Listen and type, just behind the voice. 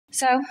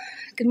So,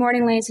 good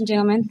morning, ladies and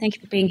gentlemen. Thank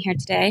you for being here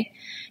today.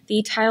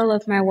 The title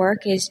of my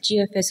work is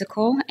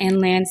Geophysical and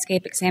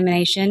Landscape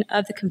Examination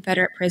of the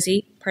Confederate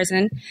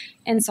Prison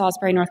in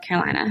Salisbury, North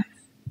Carolina.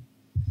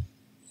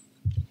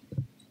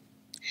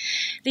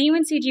 The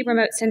UNCG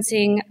Remote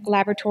Sensing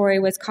Laboratory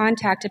was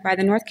contacted by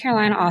the North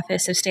Carolina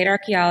Office of State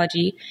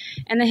Archaeology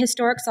and the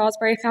Historic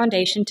Salisbury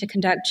Foundation to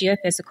conduct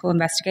geophysical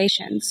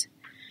investigations.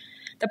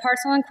 The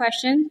parcel in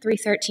question,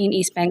 313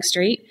 East Bank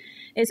Street,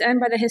 is owned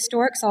by the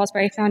Historic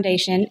Salisbury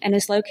Foundation and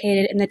is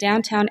located in the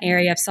downtown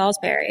area of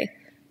Salisbury.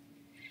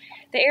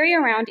 The area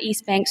around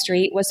East Bank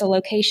Street was the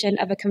location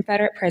of a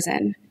Confederate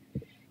prison.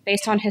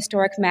 Based on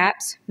historic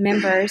maps,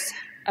 members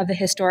of the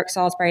Historic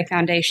Salisbury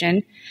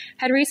Foundation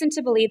had reason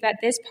to believe that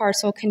this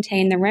parcel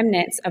contained the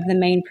remnants of the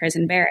main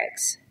prison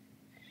barracks.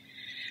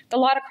 The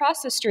lot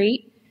across the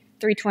street,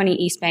 320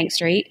 East Bank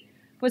Street,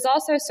 was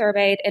also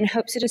surveyed in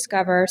hopes to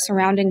discover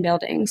surrounding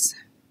buildings.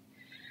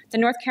 The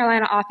North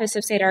Carolina Office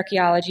of State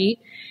Archaeology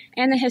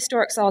and the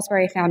Historic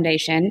Salisbury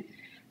Foundation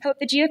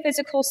hoped the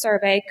geophysical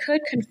survey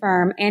could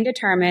confirm and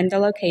determine the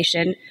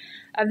location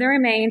of the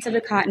remains of the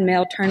cotton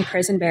mill turned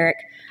prison barrack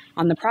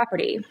on the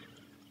property.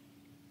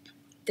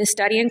 This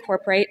study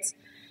incorporates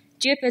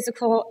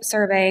geophysical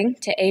surveying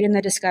to aid in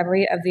the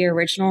discovery of the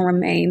original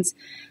remains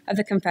of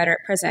the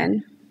Confederate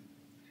prison.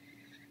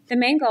 The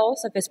main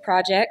goals of this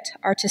project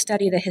are to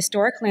study the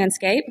historic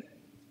landscape,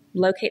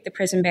 locate the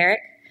prison barrack,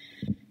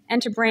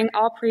 and to bring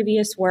all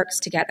previous works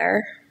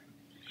together.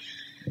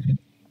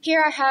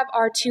 Here I have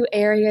our two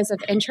areas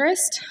of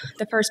interest.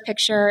 The first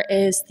picture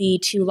is the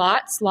two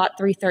lots, Lot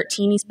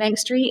 313 East Bank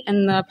Street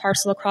and the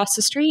parcel across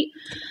the street,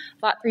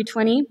 Lot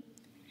 320.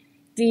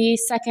 The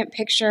second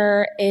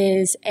picture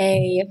is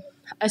a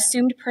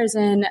assumed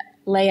prison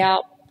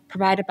layout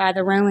provided by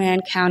the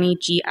Rowan County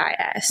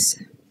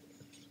GIS.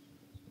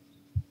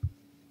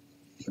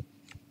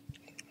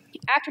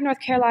 After North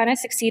Carolina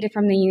seceded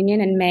from the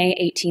Union in May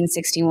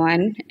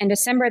 1861, in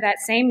December that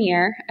same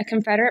year, a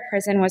Confederate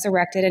prison was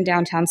erected in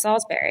downtown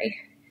Salisbury.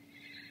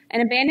 An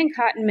abandoned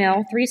cotton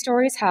mill, 3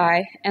 stories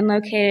high and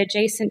located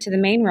adjacent to the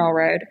main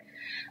railroad,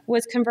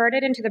 was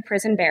converted into the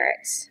prison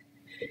barracks.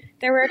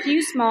 There were a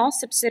few small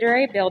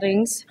subsidiary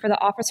buildings for the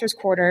officers'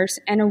 quarters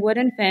and a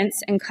wooden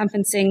fence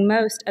encompassing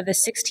most of the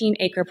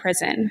 16-acre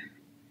prison.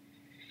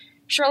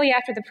 Shortly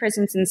after the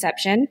prison's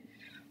inception,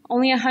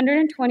 only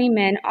 120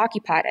 men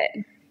occupied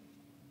it.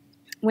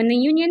 When the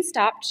Union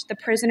stopped the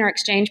prisoner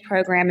exchange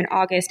program in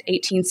August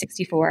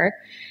 1864,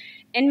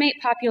 inmate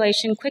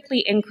population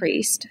quickly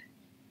increased.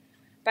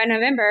 By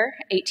November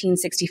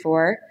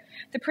 1864,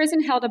 the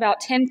prison held about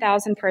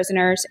 10,000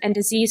 prisoners, and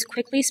disease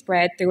quickly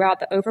spread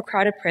throughout the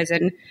overcrowded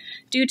prison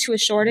due to a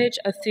shortage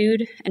of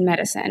food and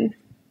medicine.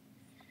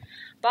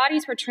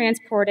 Bodies were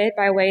transported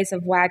by ways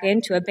of wagon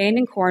to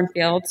abandoned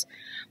cornfields,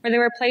 where they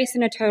were placed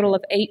in a total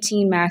of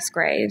 18 mass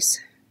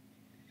graves.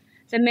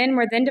 The men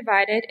were then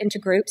divided into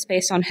groups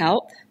based on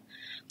health.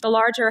 The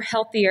larger,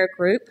 healthier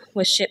group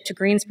was shipped to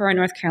Greensboro,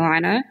 North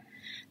Carolina,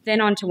 then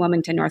on to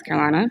Wilmington, North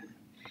Carolina.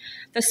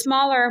 The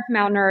smaller,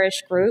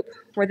 malnourished group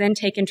were then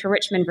taken to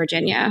Richmond,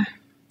 Virginia.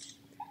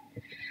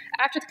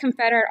 After the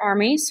Confederate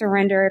Army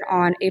surrendered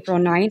on April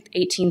 9,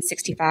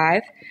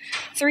 1865,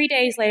 3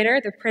 days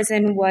later, the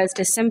prison was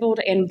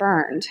disassembled and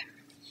burned.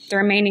 The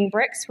remaining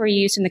bricks were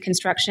used in the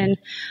construction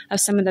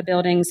of some of the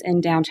buildings in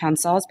downtown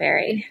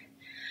Salisbury.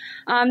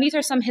 These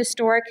are some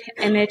historic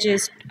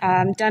images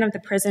done of the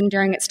prison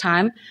during its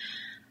time.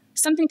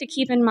 Something to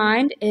keep in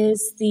mind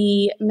is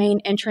the main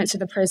entrance to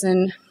the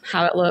prison,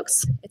 how it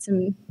looks. It's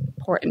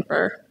important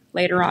for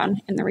later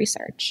on in the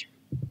research.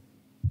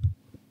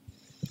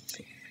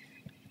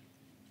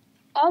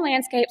 All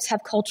landscapes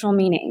have cultural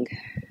meaning.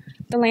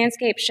 The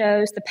landscape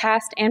shows the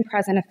past and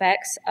present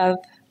effects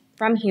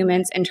from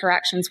humans'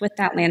 interactions with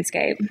that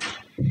landscape.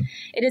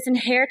 It is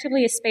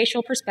inherently a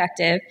spatial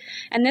perspective,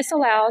 and this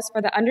allows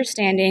for the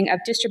understanding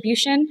of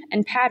distribution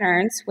and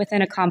patterns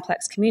within a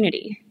complex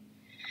community.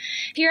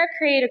 Here I've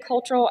created a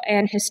cultural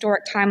and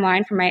historic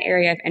timeline for my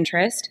area of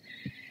interest.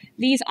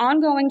 These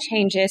ongoing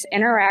changes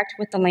interact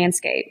with the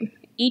landscape.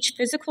 Each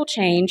physical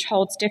change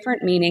holds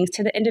different meanings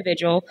to the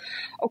individual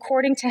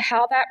according to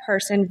how that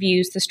person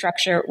views the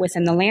structure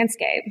within the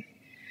landscape.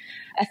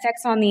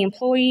 Effects on the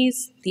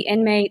employees, the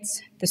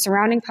inmates, the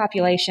surrounding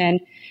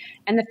population,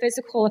 and the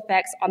physical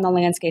effects on the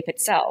landscape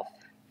itself.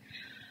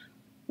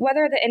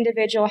 Whether the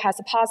individual has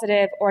a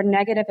positive or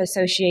negative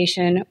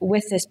association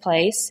with this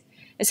place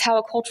is how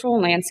a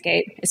cultural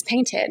landscape is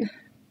painted.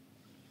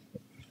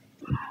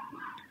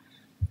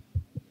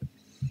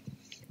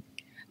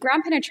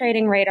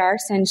 Ground-penetrating radar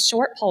sends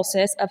short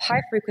pulses of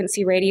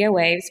high-frequency radio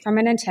waves from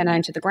an antenna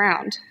into the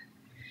ground.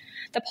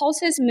 The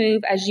pulses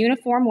move as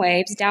uniform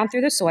waves down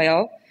through the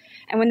soil,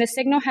 and when the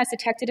signal has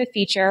detected a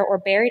feature or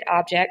buried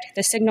object,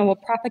 the signal will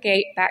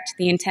propagate back to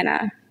the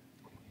antenna.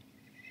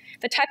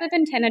 The type of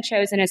antenna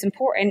chosen is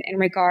important in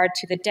regard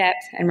to the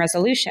depth and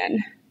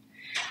resolution.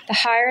 The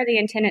higher the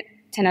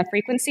antenna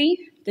frequency,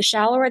 the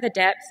shallower the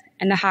depth,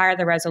 and the higher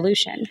the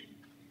resolution.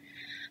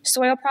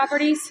 Soil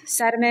properties,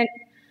 sediment,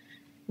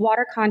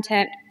 water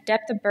content,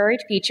 depth of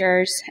buried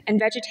features, and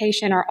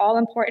vegetation are all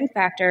important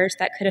factors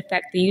that could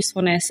affect the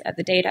usefulness of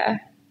the data.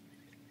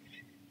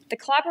 The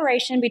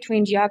collaboration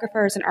between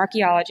geographers and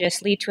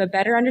archaeologists lead to a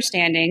better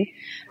understanding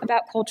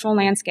about cultural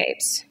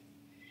landscapes.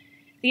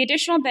 The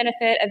additional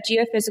benefit of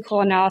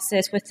geophysical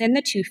analysis within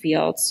the two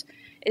fields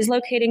is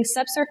locating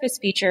subsurface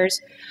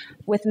features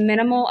with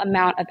minimal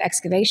amount of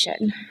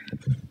excavation.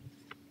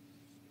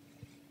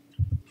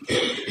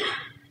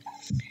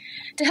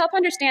 To help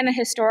understand the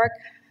historic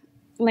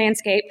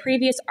landscape,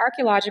 previous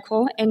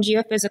archaeological and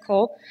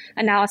geophysical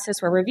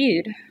analysis were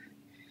reviewed.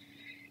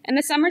 In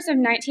the summers of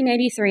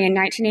 1983 and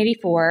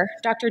 1984,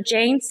 Dr.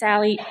 Jane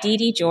Sally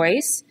D.D.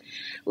 Joyce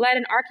led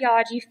an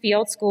archaeology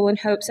field school in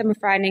hopes of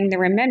finding the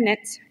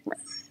remnants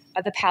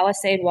of the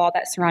palisade wall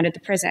that surrounded the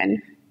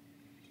prison.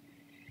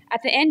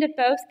 At the end of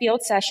both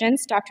field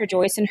sessions, Dr.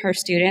 Joyce and her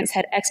students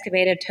had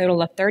excavated a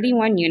total of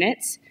 31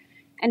 units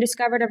and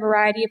discovered a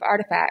variety of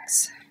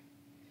artifacts.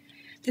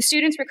 The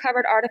students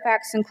recovered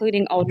artifacts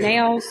including old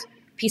nails,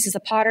 pieces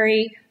of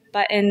pottery,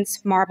 buttons,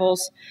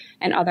 marbles,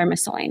 and other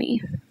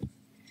miscellany.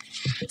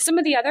 Some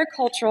of the other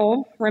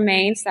cultural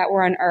remains that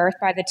were unearthed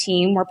by the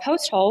team were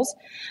post holes,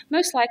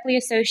 most likely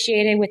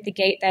associated with the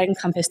gate that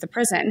encompassed the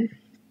prison.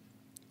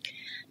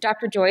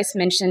 Dr. Joyce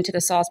mentioned to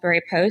the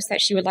Salisbury Post that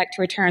she would like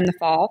to return in the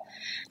fall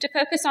to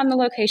focus on the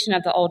location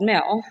of the old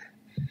mill.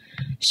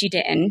 She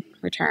didn't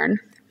return,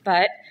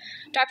 but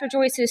Dr.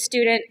 Joyce's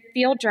student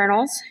field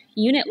journals,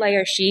 unit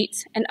layer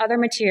sheets, and other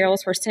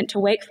materials were sent to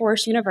Wake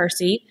Forest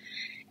University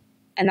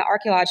and the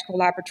Archaeological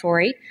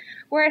Laboratory,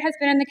 where it has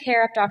been in the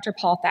care of Dr.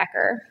 Paul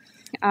Thacker.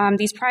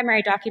 These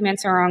primary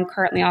documents are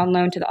currently on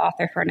loan to the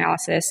author for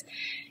analysis,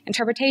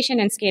 interpretation,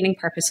 and scanning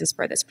purposes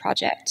for this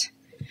project.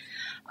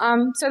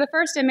 So the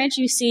first image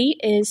you see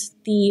is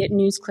the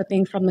news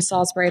clipping from the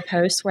Salisbury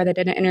Post where they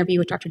did an interview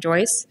with Dr.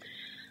 Joyce.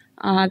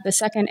 The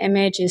second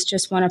image is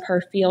just one of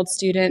her field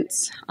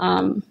students'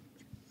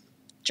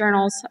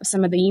 journals of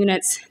some of the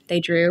units they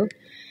drew.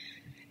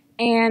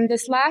 And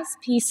this last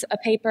piece of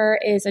paper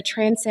is a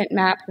transient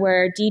map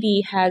where Dee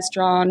Dee has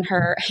drawn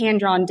her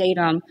hand-drawn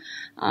datum,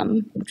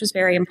 which was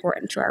very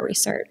important to our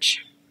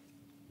research.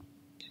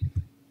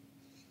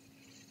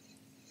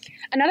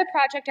 Another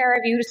project I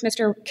reviewed was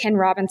Mr. Ken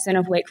Robinson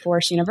of Wake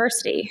Forest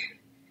University.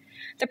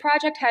 The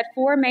project had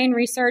 4 main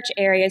research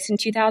areas in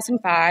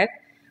 2005,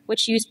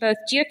 which used both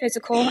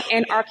geophysical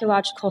and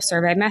archaeological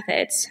survey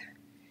methods.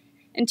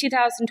 In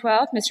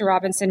 2012, Mr.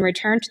 Robinson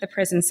returned to the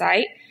prison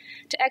site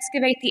to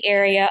excavate the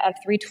area of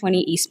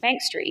 320 East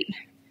Bank Street.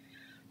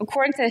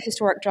 According to the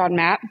historic drawn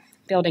map,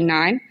 Building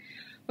 9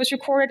 was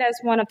recorded as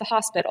one of the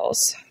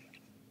hospitals.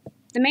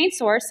 The main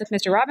source of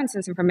Mr.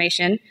 Robinson's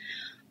information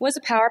was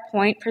a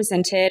PowerPoint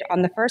presented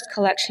on the first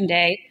collection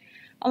day,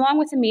 along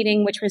with a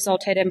meeting which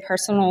resulted in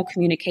personal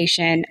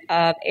communication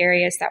of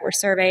areas that were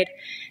surveyed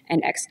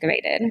and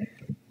excavated.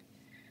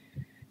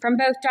 From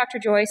both Dr.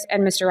 Joyce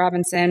and Mr.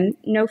 Robinson,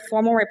 no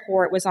formal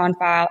report was on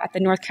file at the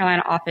North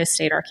Carolina Office of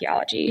State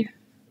Archaeology.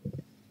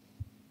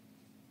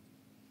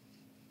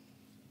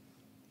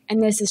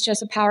 And this is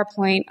just a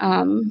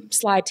PowerPoint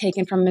slide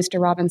taken from Mr.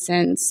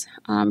 Robinson's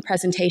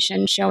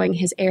presentation showing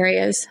his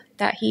areas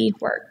that he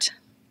worked.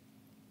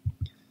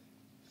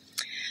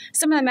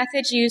 Some of the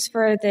methods used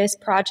for this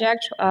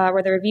project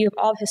were the review of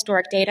all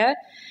historic data,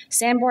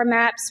 sandboard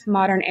maps,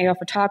 modern aerial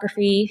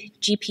photography,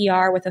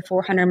 GPR with a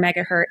 400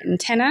 megahertz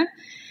antenna,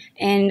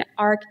 and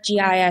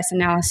ArcGIS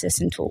analysis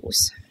and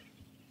tools.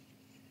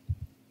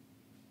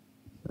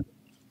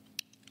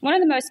 One of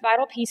the most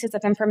vital pieces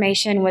of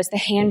information was the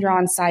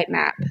hand-drawn site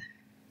map.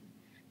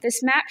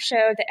 This map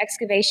showed the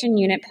excavation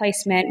unit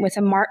placement with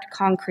a marked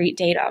concrete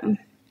datum.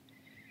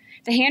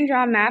 The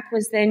hand-drawn map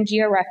was then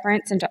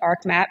georeferenced into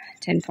ArcMap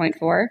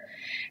 10.4,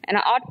 and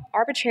an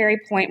arbitrary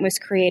point was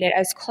created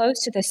as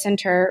close to the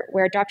center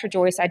where Dr.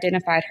 Joyce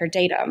identified her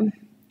datum.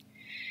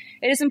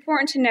 It is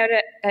important to note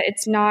that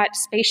it's not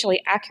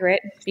spatially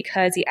accurate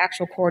because the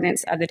actual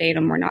coordinates of the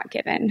datum were not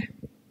given.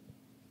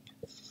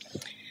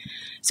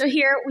 So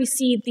here we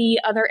see the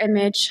other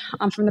image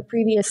from the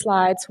previous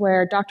slides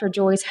where Dr.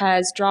 Joyce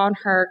has drawn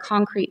her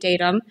concrete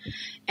datum,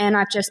 and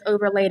I've just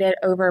overlaid it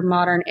over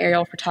modern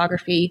aerial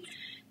photography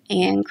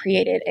and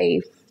created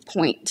a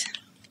point.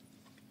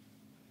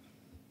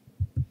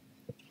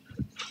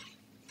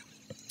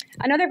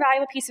 Another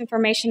valuable piece of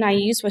information I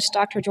used was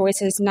Dr.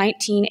 Joyce's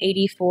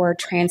 1984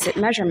 transit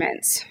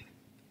measurements.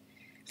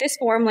 This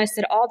form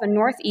listed all the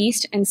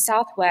northeast and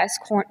southwest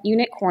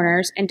unit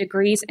corners and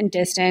degrees and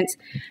distance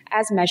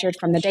as measured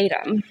from the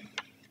datum.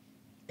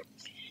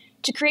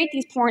 To create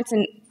these points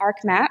in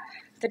ArcMap,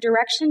 the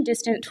direction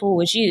distance tool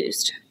was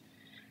used.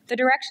 The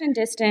direction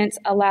distance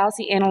allows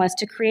the analyst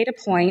to create a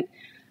point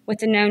with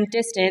the known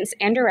distance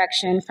and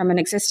direction from an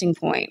existing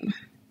point.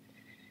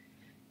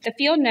 The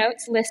field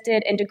notes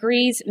listed in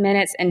degrees,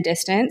 minutes, and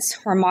distance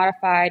were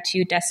modified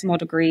to decimal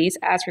degrees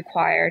as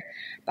required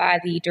by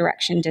the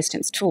direction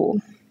distance tool.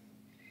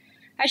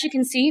 As you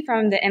can see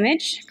from the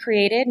image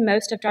created,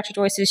 most of Dr.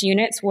 Joyce's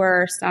units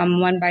were some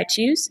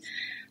 1x2s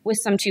with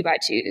some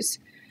 2x2s.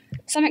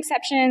 Some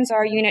exceptions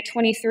are Unit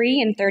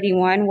 23 and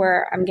 31,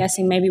 where I'm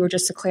guessing maybe we're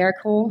just a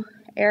clerical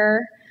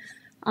error.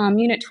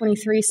 Unit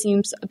 23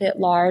 seems a bit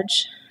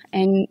large,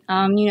 and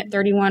Unit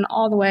 31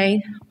 all the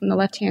way on the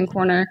left-hand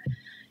corner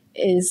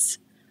is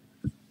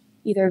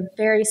either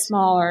very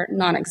small or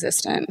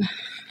non-existent.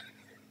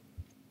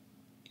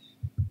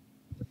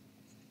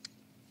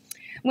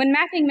 When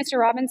mapping Mr.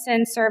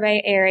 Robinson's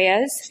survey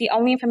areas, the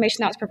only information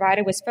that was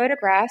provided was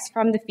photographs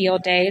from the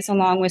field days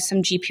along with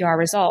some GPR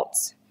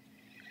results.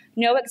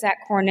 No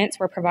exact coordinates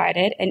were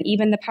provided, and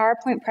even the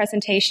PowerPoint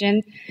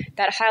presentation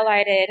that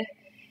highlighted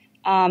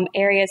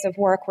areas of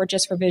work were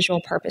just for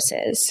visual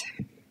purposes.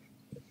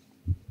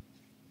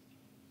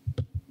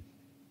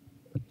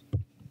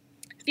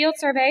 Field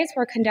surveys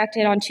were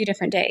conducted on 2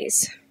 different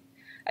days.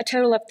 A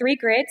total of 3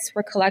 grids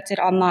were collected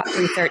on Lot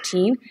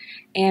 313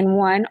 and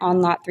 1 on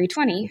Lot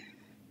 320.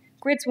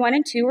 Grids 1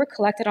 and 2 were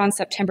collected on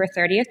September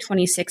 30th,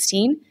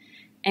 2016,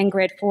 and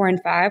grid 4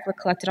 and 5 were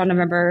collected on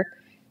November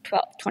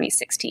 12th,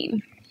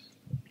 2016.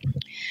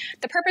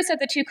 The purpose of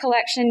the 2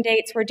 collection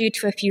dates were due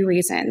to a few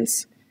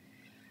reasons.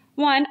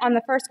 One, on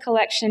the first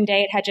collection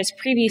date had just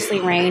previously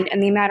rained,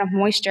 and the amount of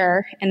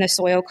moisture in the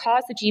soil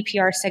caused the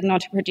GPR signal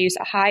to produce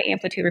a high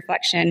amplitude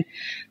reflection,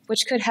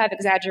 which could have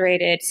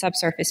exaggerated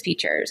subsurface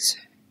features.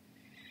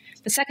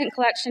 The second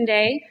collection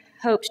day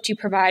hoped to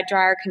provide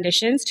drier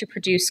conditions to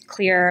produce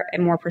clearer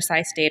and more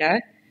precise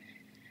data.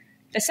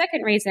 The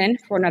second reason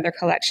for another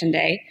collection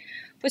day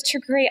was to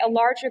create a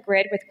larger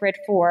grid with grid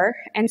 4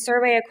 and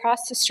survey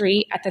across the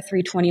street at the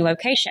 320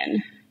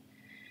 location.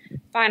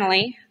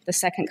 Finally, the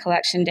second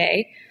collection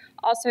day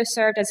also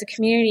served as a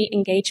community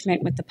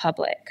engagement with the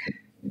public.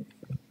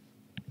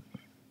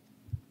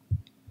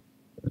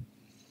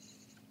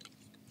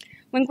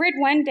 When grid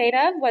 1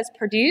 data was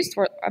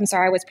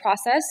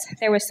processed,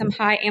 there was some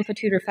high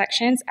amplitude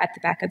reflections at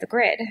the back of the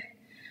grid.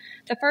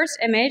 The first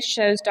image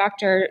shows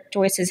Dr.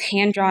 Joyce's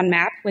hand-drawn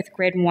map with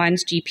grid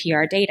 1's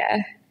GPR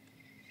data.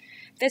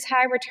 This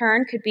high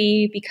return could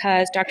be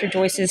because Dr.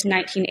 Joyce's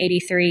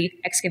 1983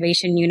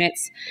 excavation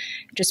units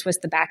just was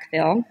the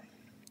backfill.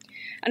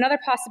 Another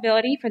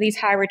possibility for these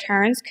high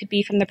returns could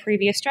be from the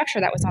previous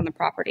structure that was on the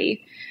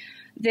property.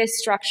 This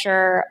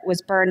structure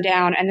was burned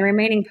down and the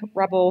remaining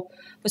rubble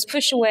was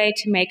pushed away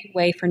to make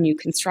way for new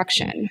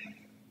construction.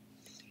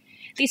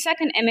 The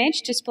second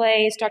image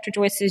displays Dr.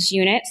 Joyce's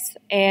units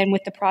and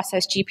with the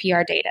processed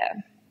GPR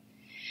data.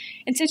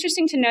 It's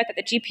interesting to note that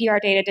the GPR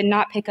data did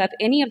not pick up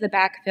any of the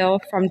backfill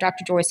from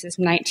Dr. Joyce's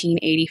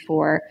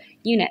 1984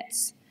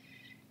 units.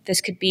 This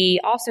could be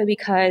also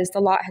because the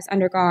lot has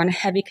undergone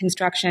heavy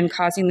construction,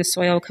 causing the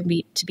soil to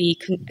be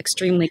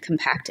extremely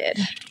compacted.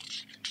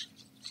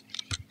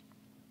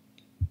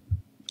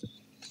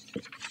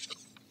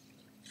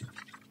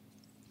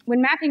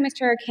 When mapping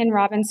Mr. Ken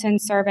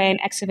Robinson's survey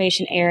and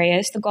excavation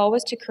areas, the goal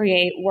was to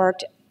create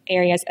worked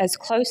areas as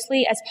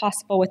closely as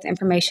possible with the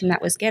information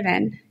that was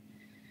given.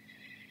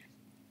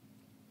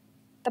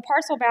 The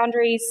parcel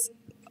boundaries,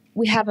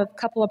 we have a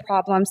couple of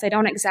problems. They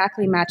don't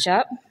exactly match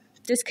up.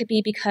 This could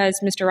be because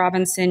Mr.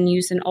 Robinson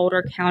used an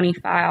older county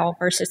file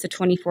versus the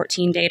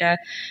 2014 data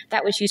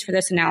that was used for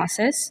this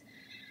analysis.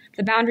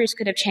 The boundaries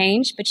could have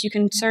changed, but you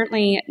can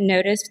certainly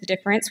notice the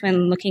difference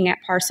when looking at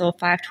parcel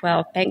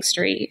 512 Bank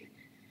Street.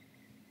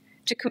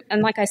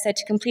 And like I said,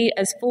 to complete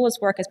as full as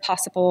work as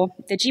possible,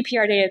 the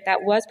GPR data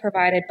that was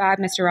provided by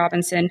Mr.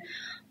 Robinson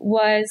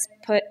was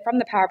put from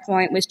the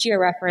PowerPoint, was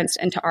georeferenced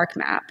into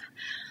ArcMap.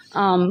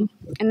 And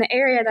the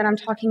area that I'm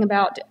talking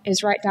about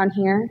is right down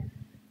here.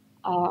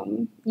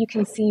 You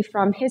can see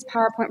from his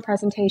PowerPoint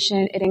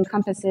presentation, it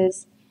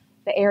encompasses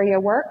the area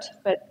worked,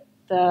 but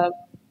the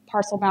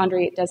parcel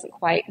boundary, it doesn't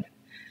quite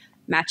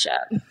match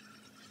up.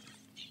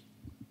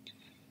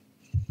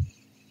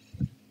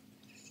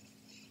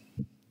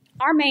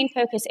 Our main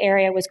focus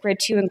area was grid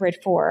 2 and grid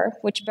 4,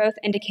 which both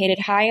indicated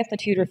high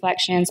amplitude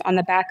reflections on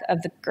the back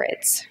of the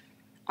grids.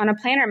 On a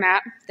planar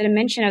map, the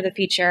dimension of the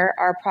feature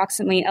are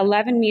approximately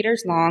 11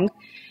 meters long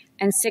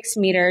and 6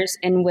 meters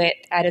in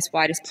width at its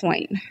widest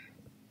point.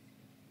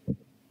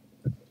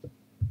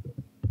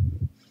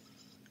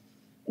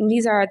 And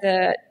these are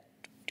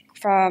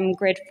from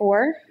grid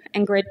 4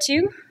 and grid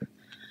 2,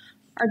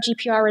 our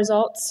GPR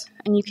results,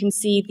 and you can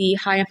see the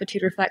high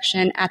amplitude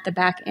reflection at the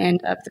back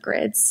end of the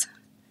grids.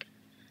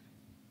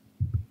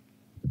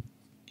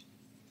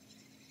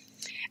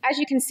 As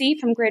you can see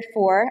from grid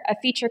 4, a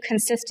feature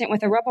consistent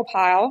with a rubble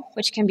pile,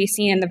 which can be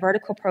seen in the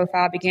vertical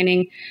profile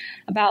beginning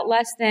about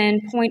less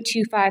than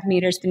 0.25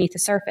 meters beneath the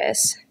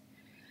surface.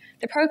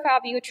 The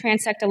profile view of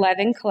transect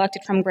 11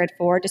 collected from grid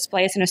 4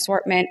 displays an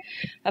assortment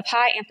of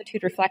high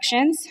amplitude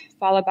reflections,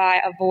 followed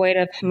by a void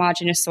of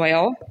homogeneous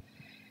soil,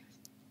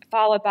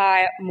 followed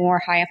by more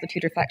high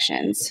amplitude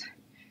reflections,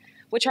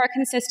 which are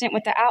consistent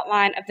with the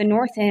outline of the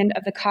north end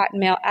of the cotton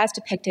mill as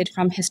depicted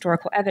from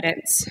historical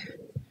evidence.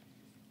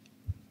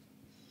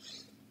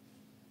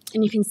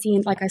 And you can see,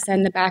 like I said,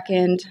 in the back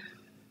end,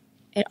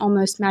 it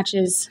almost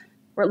matches,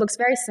 or it looks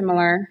very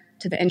similar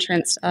to the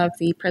entrance of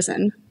the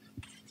prison.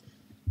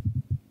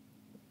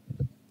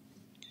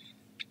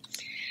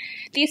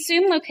 The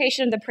assumed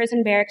location of the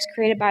prison barracks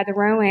created by the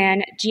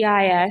Rowan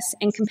GIS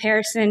in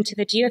comparison to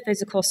the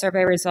geophysical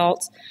survey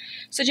results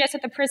suggests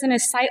that the prison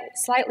is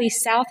slightly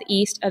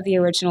southeast of the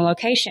original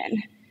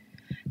location.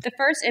 The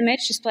first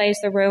image displays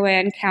the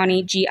Rowan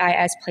County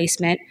GIS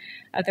placement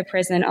of the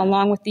prison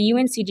along with the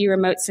UNCG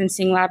Remote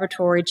Sensing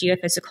Laboratory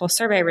geophysical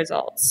survey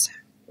results.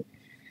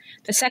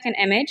 The second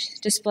image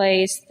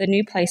displays the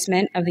new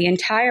placement of the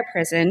entire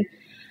prison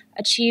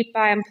achieved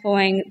by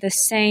employing the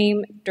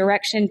same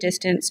direction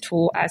distance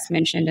tool as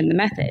mentioned in the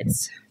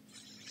methods.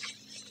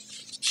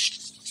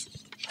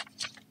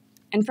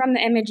 And from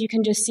the image, you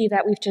can just see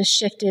that we've just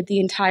shifted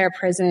the entire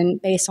prison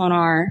based on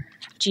our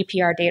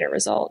GPR data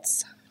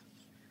results.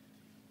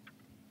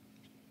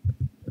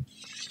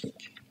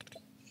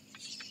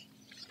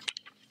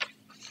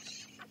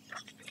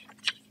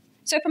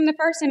 So from the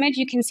first image,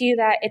 you can see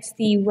that it's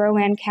the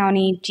Rowan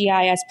County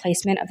GIS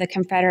placement of the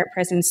Confederate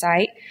prison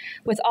site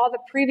with all the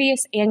previous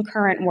and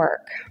current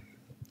work.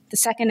 The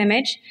second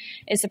image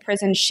is the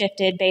prison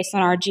shifted based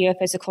on our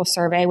geophysical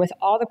survey with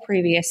all the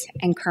previous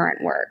and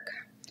current work.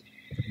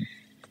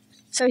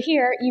 So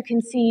here you can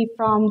see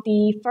from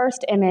the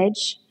first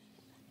image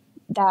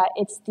that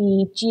it's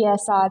the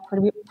GSI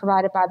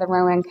provided by the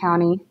Rowan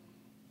County,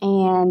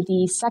 and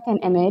the second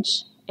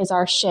image is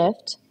our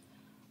shift,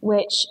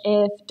 which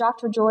if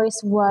Dr. Joyce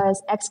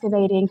was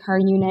excavating her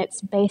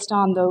units based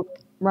on the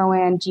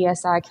Rowan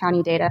GSI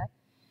County data,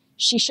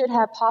 she should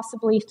have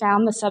possibly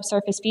found the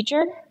subsurface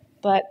feature,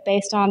 but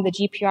based on the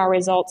GPR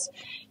results,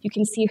 you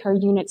can see her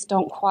units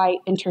don't quite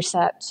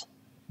intercept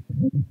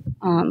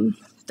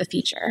the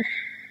feature.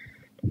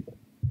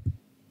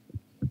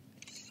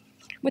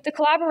 With the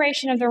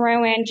collaboration of the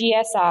Rowan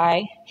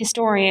GSI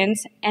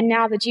historians and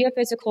now the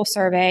Geophysical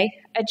Survey,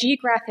 a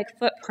geographic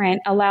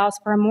footprint allows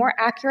for more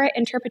accurate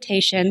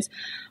interpretations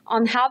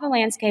on how the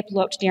landscape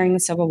looked during the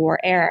Civil War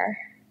era.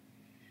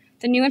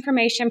 The new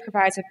information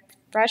provides a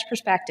fresh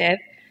perspective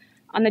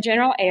on the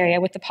general area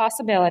with the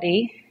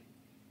possibility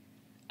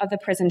of the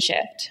prison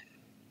shift.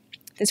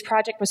 This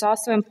project was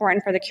also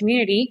important for the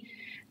community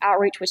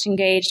outreach, which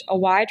engaged a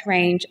wide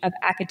range of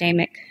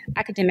academic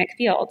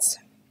fields.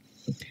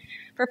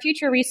 For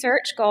future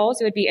research goals,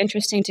 it would be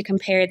interesting to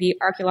compare the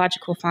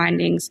archaeological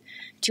findings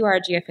to our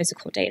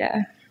geophysical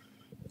data.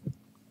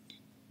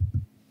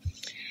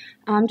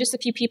 Just a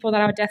few people that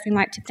I would definitely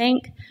like to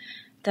thank: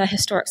 the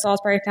Historic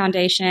Salisbury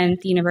Foundation,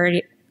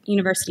 the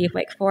University of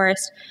Wake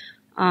Forest,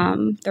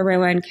 the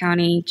Rowan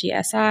County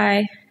GIS,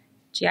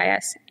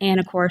 and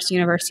of course,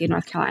 University of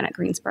North Carolina at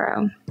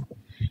Greensboro.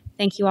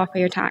 Thank you all for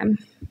your time.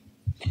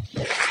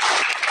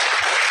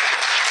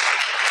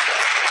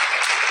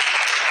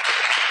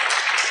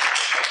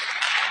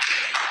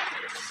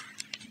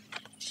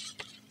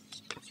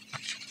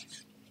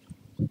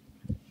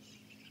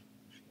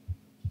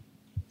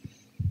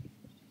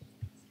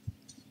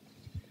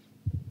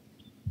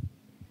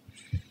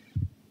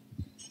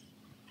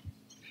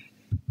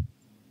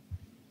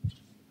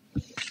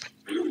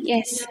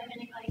 Yes.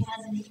 Anybody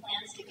has any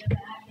plans to go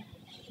back and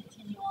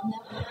continue on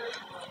that work?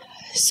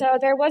 So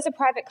there was a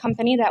private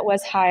company that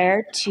was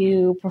hired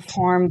to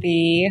perform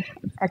the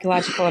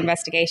archaeological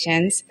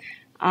investigations.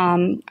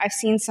 I've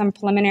seen some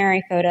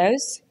preliminary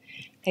photos.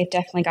 They've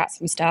definitely got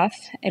some stuff.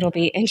 It'll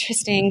be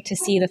interesting to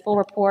see the full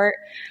report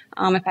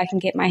if I can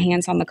get my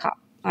hands on the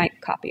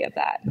copy of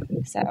that.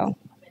 So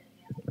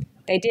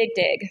they did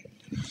dig.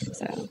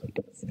 So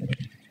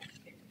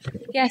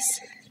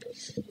yes.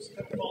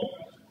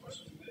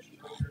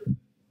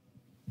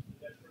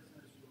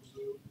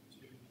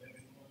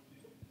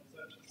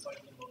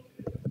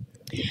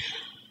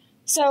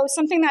 So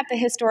something that the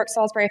Historic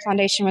Salisbury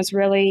Foundation was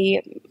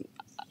really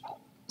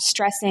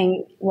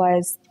stressing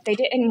was they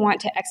didn't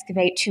want to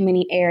excavate too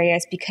many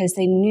areas because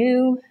they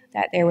knew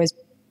that there was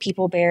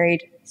people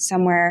buried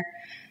somewhere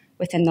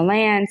within the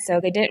land, so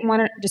they didn't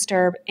want to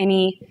disturb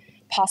any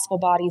possible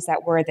bodies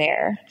that were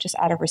there, just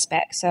out of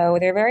respect. So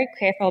they're very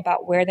careful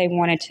about where they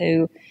wanted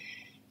to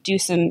do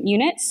some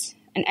units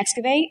and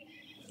excavate.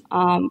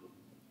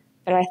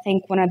 But I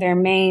think one of their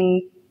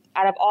main,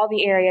 out of all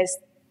the areas,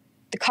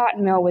 the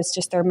cotton mill was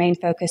just their main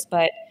focus,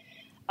 but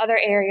other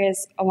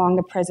areas along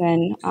the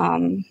prison,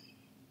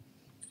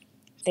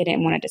 they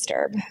didn't want to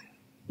disturb.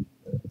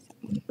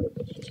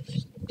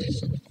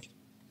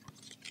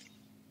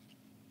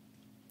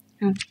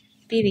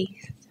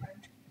 Phoebe.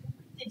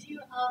 Did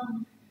you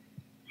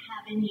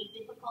have any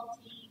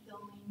difficulty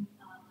going,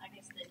 I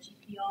guess, the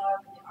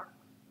GPR with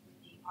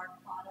the art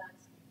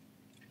products,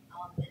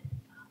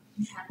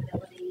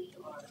 compatibility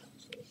or?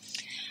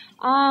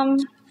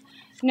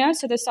 No,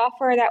 so the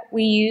software that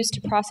we used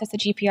to process the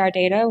GPR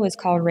data was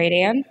called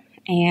Radan,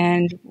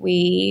 and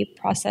we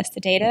processed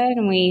the data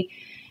and we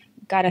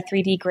got a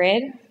 3D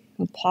grid.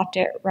 We plopped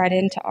it right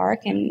into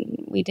ARC,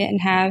 and we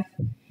didn't have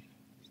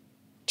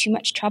too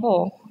much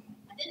trouble.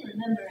 I didn't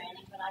remember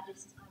any, but I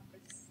was.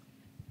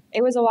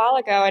 It was a while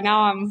ago, and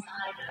now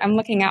I'm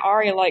looking at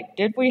Ari like,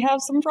 did we have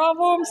some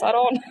problems? I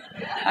don't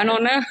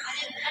know.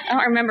 I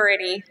don't remember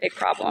any big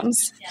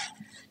problems. Yeah,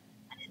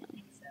 I didn't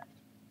think so.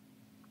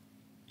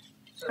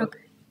 So okay.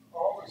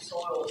 All the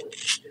soil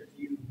that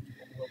you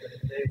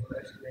they were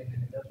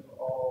excavating, those were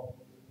all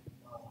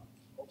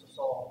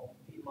ultrasol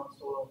Piedmont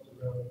soils, the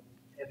real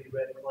heavy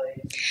red clays.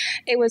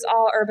 It was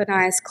all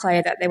urbanized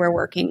clay that they were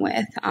working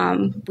with.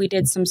 We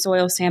did some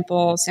soil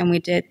samples and we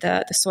did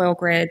the soil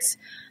grids.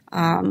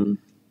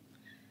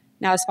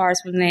 Now, as far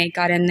as when they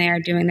got in there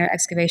doing their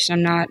excavation,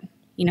 I'm not,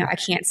 I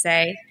can't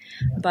say.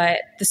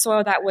 But the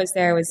soil that was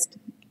there was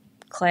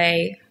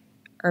clay,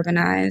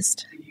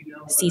 urbanized,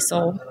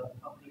 Cecil.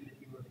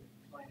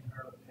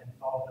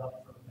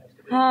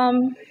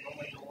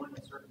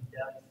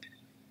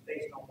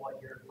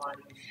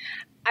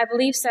 I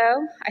believe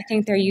so. I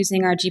think they're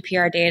using our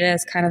GPR data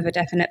as kind of a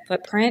definite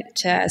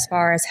footprint as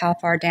far as how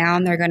far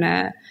down they're going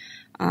to,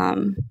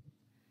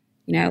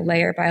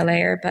 layer by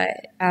layer.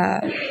 But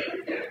I'm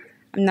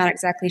not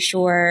exactly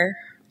sure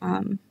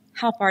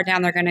how far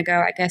down they're going to go.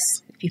 I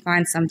guess if you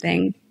find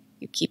something,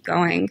 you keep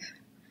going.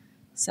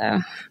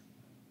 So,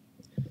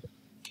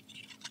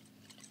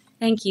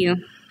 thank you.